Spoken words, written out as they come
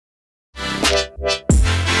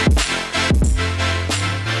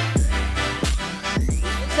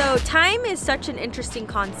Fame is such an interesting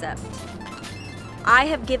concept. I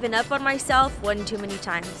have given up on myself one too many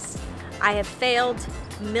times. I have failed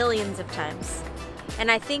millions of times.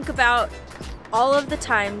 And I think about all of the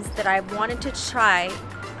times that I've wanted to try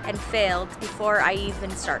and failed before I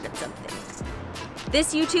even started something.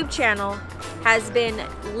 This YouTube channel has been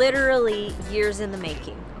literally years in the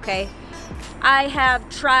making, okay? I have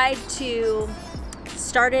tried to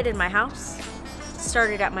start it in my house,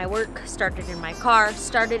 started at my work, started in my car,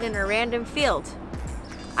 started in a random field.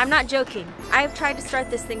 I'm not joking. I've tried to start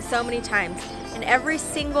this thing so many times, and every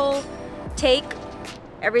single take,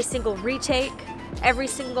 every single retake, every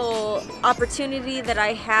single opportunity that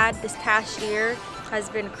I had this past year has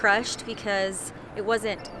been crushed because it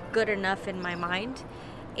wasn't good enough in my mind.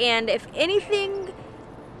 And if anything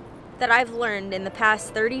that I've learned in the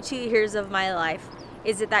past 32 years of my life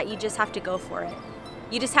is that you just have to go for it.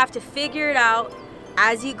 You just have to figure it out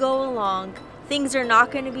as you go along. Things are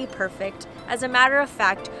not going to be perfect. As a matter of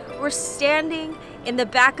fact, we're standing in the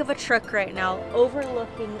back of a truck right now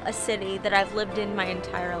overlooking a city that I've lived in my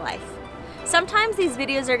entire life. Sometimes these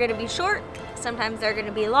videos are going to be short, sometimes they're going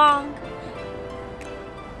to be long,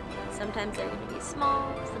 sometimes they're going to be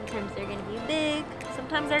small, sometimes they're going to be big,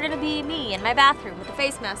 sometimes they're going to be me in my bathroom with a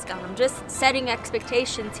face mask on. I'm just setting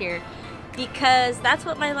expectations here because that's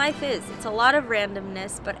what my life is. It's a lot of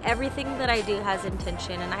randomness, but everything that I do has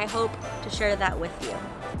intention, and I hope to share that with you.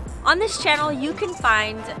 On this channel, you can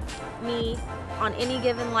find me on any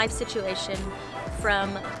given life situation,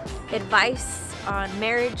 from advice on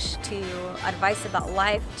marriage to advice about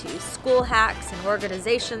life to school hacks and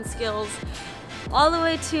organization skills, all the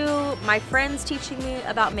way to my friends teaching me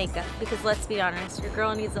about makeup, because let's be honest, your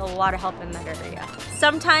girl needs a lot of help in that area.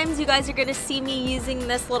 Sometimes you guys are gonna see me using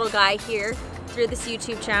this little guy here through this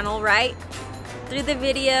YouTube channel, right? Through the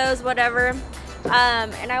videos, whatever.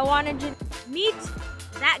 And I wanted you to meet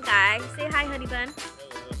that guy. Say hi, honey bun.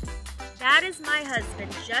 That is my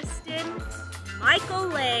husband, Justin Michael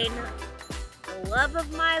Lane, the love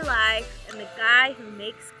of my life and the guy who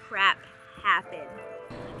makes crap happen.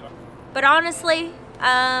 But honestly,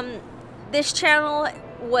 this channel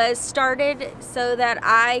was started so that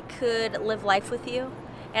I could live life with you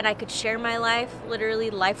and I could share my life, literally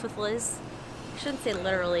life with Liz. I shouldn't say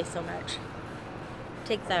literally so much.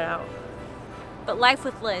 Take that out. But life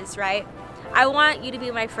with Liz, right? I want you to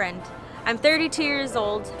be my friend. I'm 32 years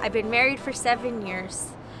old. I've been married for 7 years.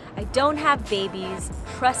 I don't have babies.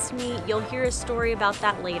 Trust me, you'll hear a story about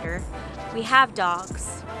that later. We have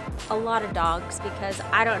dogs. A lot of dogs, because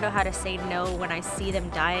I don't know how to say no when I see them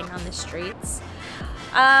dying on the streets.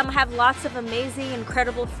 I have lots of amazing,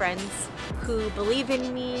 incredible friends who believe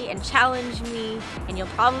in me and challenge me, and you'll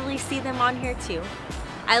probably see them on here too.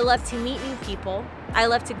 I love to meet new people. I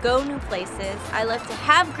love to go new places. I love to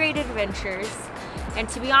have great adventures. And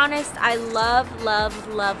to be honest, I love, love,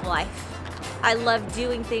 love life. I love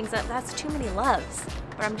doing things that's too many loves,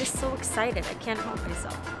 but I'm just so excited. I can't help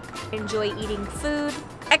myself. I enjoy eating food,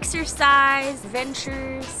 exercise,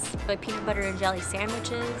 adventures, my peanut butter and jelly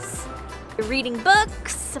sandwiches, reading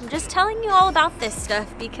books. I'm just telling you all about this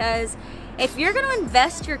stuff because if you're gonna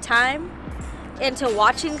invest your time into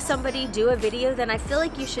watching somebody do a video, then I feel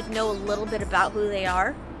like you should know a little bit about who they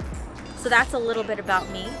are. So that's a little bit about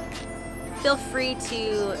me. Feel free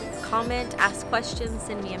to comment, ask questions,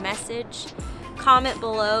 send me a message, comment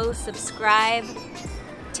below, subscribe,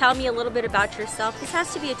 tell me a little bit about yourself. This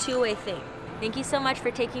has to be a two-way thing. Thank you so much for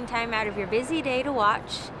taking time out of your busy day to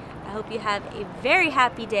watch. I hope you have a very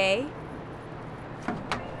happy day.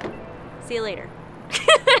 See you later.